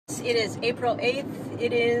it is April 8th.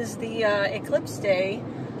 It is the eclipse day,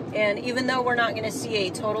 and even though we're not going to see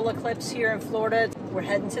a total eclipse here in Florida, we're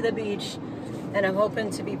heading to the beach, and I'm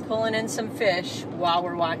hoping to be pulling in some fish while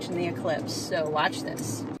we're watching the eclipse. So watch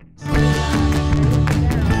this.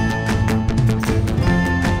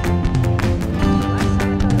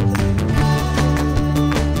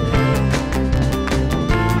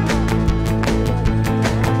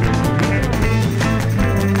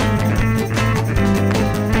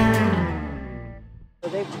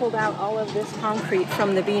 They pulled out all of this concrete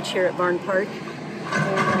from the beach here at Barn Park,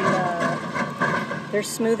 and they're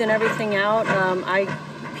smoothing everything out. I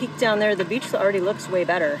peeked down there. The beach already looks way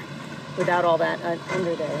better without all that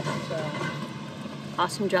under there. So,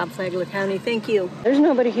 awesome job, Flagler County. Thank you. There's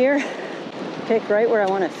nobody here. Pick right where I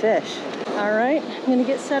want to fish. All right, I'm gonna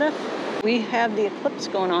get set up. We have the eclipse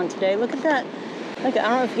going on today. Look at that. Like, I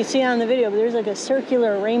don't know if you can see it on the video, but there's like a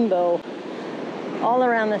circular rainbow all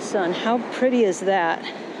around the sun. How pretty is that?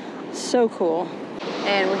 So cool.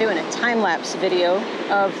 And we're doing a time-lapse video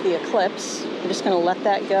of the eclipse. I'm just gonna let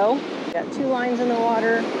that go. Got 2 lines in the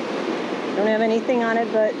water. Don't have anything on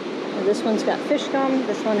it, but this one's got fish gum.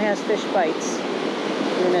 This one has fish bites.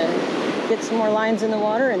 We're gonna get some more lines in the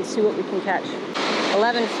water and see what we can catch.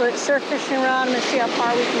 11-foot surf fishing rod. I'm gonna see how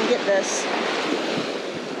far we can get this.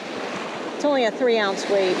 It's only a 3-ounce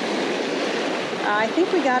weight. I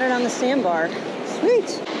think we got it on the sandbar.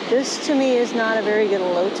 Sweet. This to me is not a very good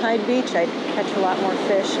low tide beach. I'd catch a lot more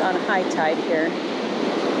fish on high tide here,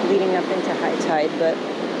 leading up into high tide, but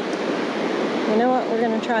you know what? We're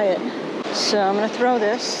gonna try it. So I'm gonna throw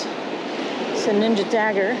this. It's a Ninja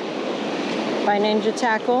Dagger by Ninja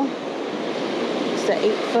Tackle. It's the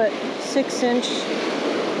 8-foot, 6-inch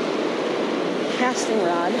casting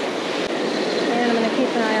rod. And I'm gonna keep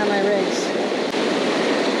an eye on my rigs.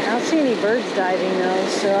 I don't see any birds diving though,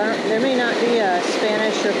 so there may not be a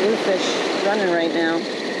Spanish or bluefish running right now.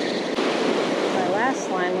 My last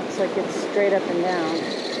line looks like it's straight up and down.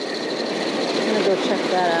 I'm gonna go check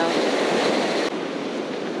that out.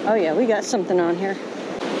 Oh yeah, we got something on here.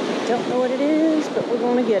 Don't know what it is, but we're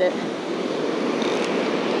gonna get it.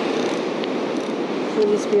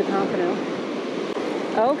 Please be a pompano.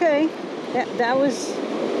 Okay, that was...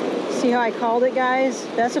 See how I called it, guys?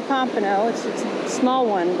 That's a pompano. It's a small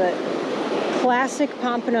one, but classic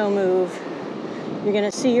pompano move. You're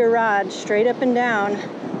gonna see your rod straight up and down.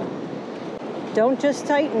 Don't just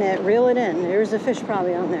tighten it, reel it in. There's a fish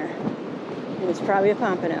probably on there. And it's probably a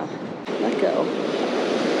pompano. Let go.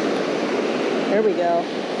 There we go.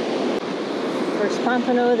 First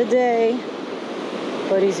pompano of the day,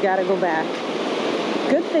 but he's gotta go back.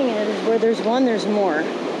 Good thing is, where there's one, there's more.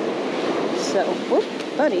 So, whoop,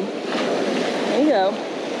 buddy. There you go.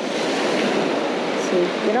 Let's see,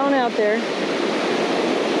 get on out there.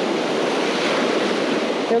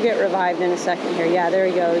 He'll get revived in a second here. Yeah, there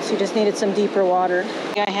he goes. He just needed some deeper water.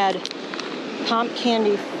 I had Pomp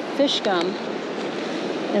Candy fish gum,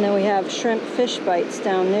 and then we have shrimp fish bites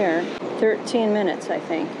down there. 13 minutes, I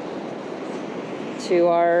think, to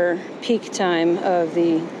our peak time of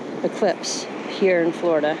the eclipse here in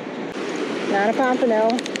Florida. Not a pompano.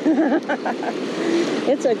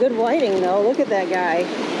 It's a good whiting though. Look at that guy.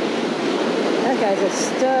 That guy's a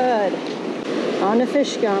stud. On to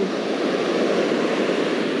fish gum.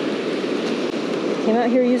 Came out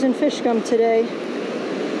here using fish gum today.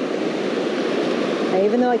 And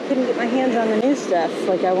even though I couldn't get my hands on the new stuff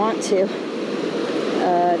like I want to,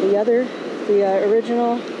 the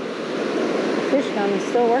original fish gum is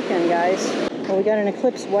still working, guys. Well, we got an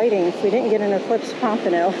eclipse whiting. If we didn't get an eclipse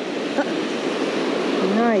pompano.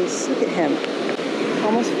 Nice, look at him.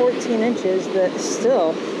 Almost 14 inches, but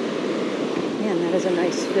still, man, that is a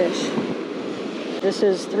nice fish. This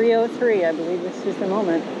is 3:03, I believe this is the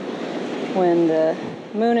moment when the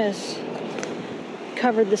moon has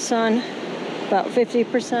covered the sun about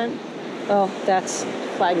 50%. Oh, that's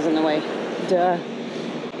flags in the way. Duh.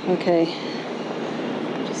 Okay.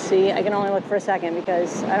 Just see, I can only look for a second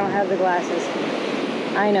because I don't have the glasses.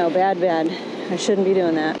 I know, bad. I shouldn't be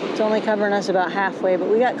doing that. It's only covering us about halfway, but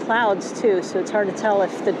we got clouds too, so it's hard to tell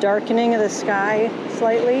if the darkening of the sky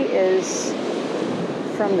slightly is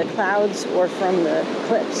from the clouds or from the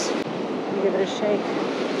eclipse. Give it a shake.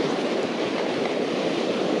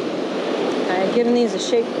 I had given these a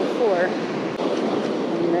shake before,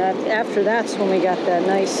 and after that's when we got that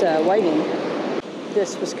nice whiting.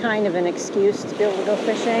 This was kind of an excuse to be able to go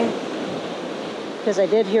fishing, because I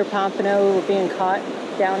did hear pompano were being caught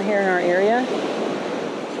down here in our area,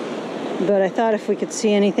 but I thought if we could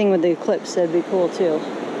see anything with the eclipse, that'd be cool too.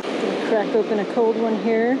 Gonna crack open a cold one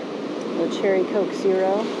here, a Cherry Coke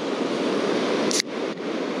Zero.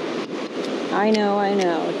 I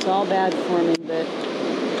know, it's all bad for me, but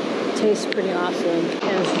it tastes pretty awesome.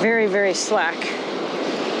 And it's very, very slack.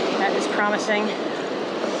 That is promising.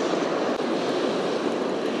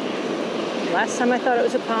 Last time I thought it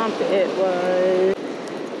was a pomp,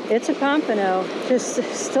 it's a pompano, just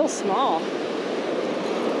still small.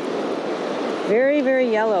 Very, very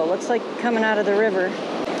yellow, looks like coming out of the river.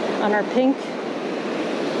 On our pink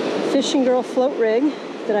Fishin' Girl float rig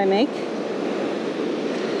that I make.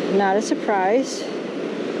 Not a surprise.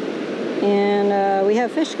 And we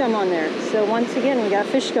have fish gum on there. So once again, we got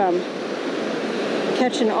fish gum.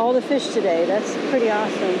 Catching all the fish today, that's pretty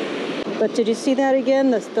awesome. But did you see that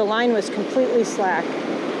again? The line was completely slack.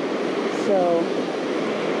 So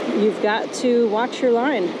you've got to watch your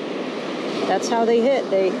line. That's how they hit.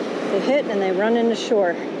 They hit and they run into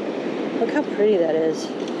shore. Look how pretty that is.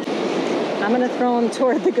 I'm gonna throw him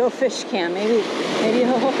toward the Go Fish Cam. Maybe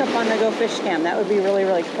he'll hook up on the Go Fish Cam. That would be really,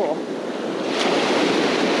 really cool.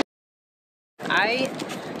 I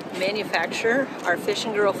manufacture our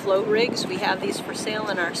Fishin' Girl float rigs. We have these for sale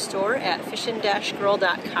in our store at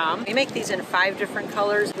fishin-girl.com. We make these in 5 different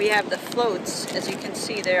colors. We have the floats, as you can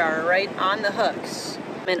see, they are right on the hooks.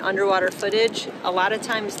 In underwater footage, a lot of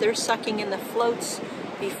times they're sucking in the floats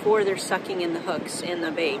before they're sucking in the hooks and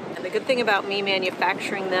the bait. And the good thing about me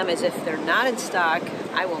manufacturing them is if they're not in stock,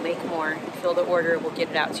 I will make more. Fill the order, we'll get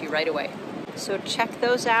it out to you right away. So check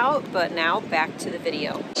those out, but now back to the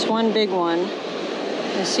video. It's one big one.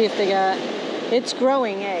 Let's see if they got, it's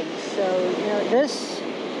growing eggs. So, you know, this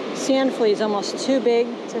sand flea is almost too big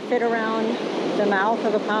to fit around the mouth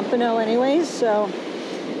of a pompano anyways. So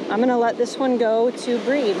I'm gonna let this one go to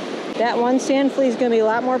breed. That one sand flea is gonna be a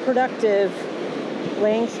lot more productive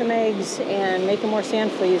laying some eggs and making more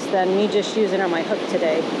sand fleas than me just using on my hook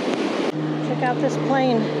today. Check out this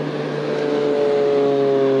plane.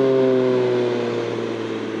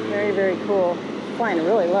 Very, very cool. Flying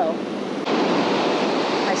really low.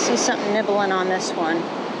 I see something nibbling on this one.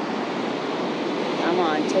 Come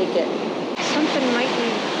on, take it. Something might be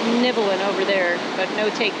nibbling over there, but no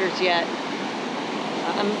takers yet.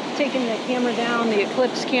 I'm taking the camera down, the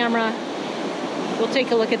Eclipse camera. We'll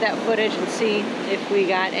take a look at that footage and see if we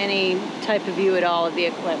got any type of view at all of the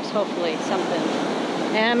Eclipse. Hopefully something.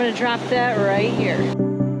 And I'm gonna drop that right here.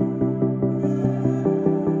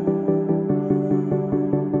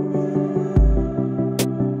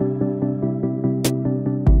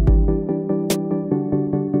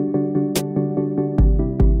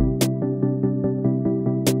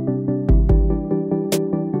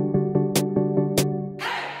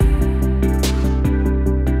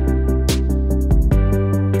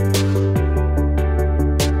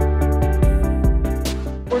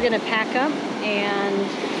 We're gonna pack up, and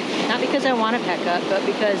not because I want to pack up, but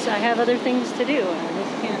because I have other things to do. I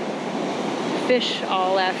just can't fish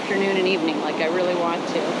all afternoon and evening like I really want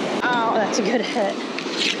to. Oh, that's a good hit.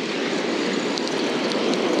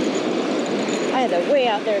 I had that way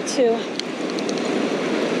out there too.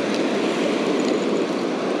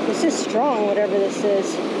 This is strong, whatever this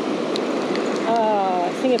is. Oh,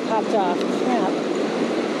 I think it popped off. Crap.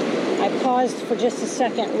 I paused for just a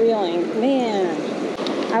second reeling. Man.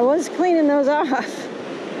 I was cleaning those off,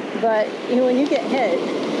 but you know, when you get hit,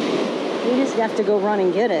 you just have to go run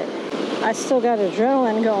and get it. I still got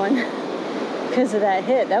adrenaline going because of that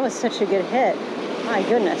hit. That was such a good hit. My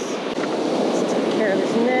goodness. Let's take care of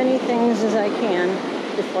as many things as I can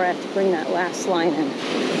before I have to bring that last line in.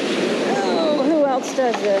 Oh, who else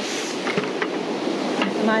does this?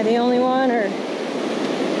 Am I the only one, or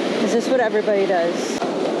is this what everybody does?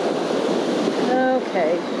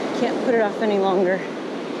 Okay, can't put it off any longer.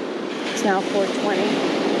 It's now 4:20.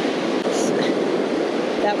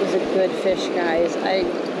 That was a good fish, guys. I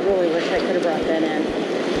really wish I could have brought that in.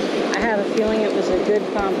 I have a feeling it was a good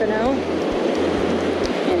pompano,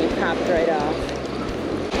 and he popped right off.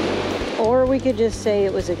 Or we could just say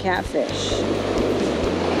it was a catfish.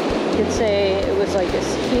 We could say it was like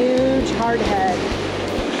this huge hard head.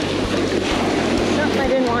 Something I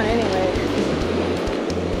didn't want anyway.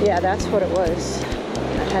 Yeah, that's what it was.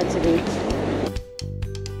 That had to be.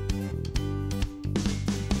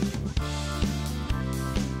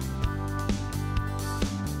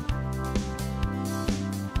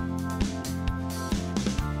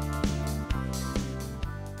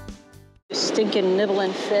 Stinking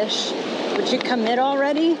nibbling fish. Would you commit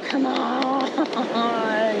already? Come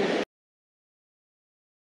on.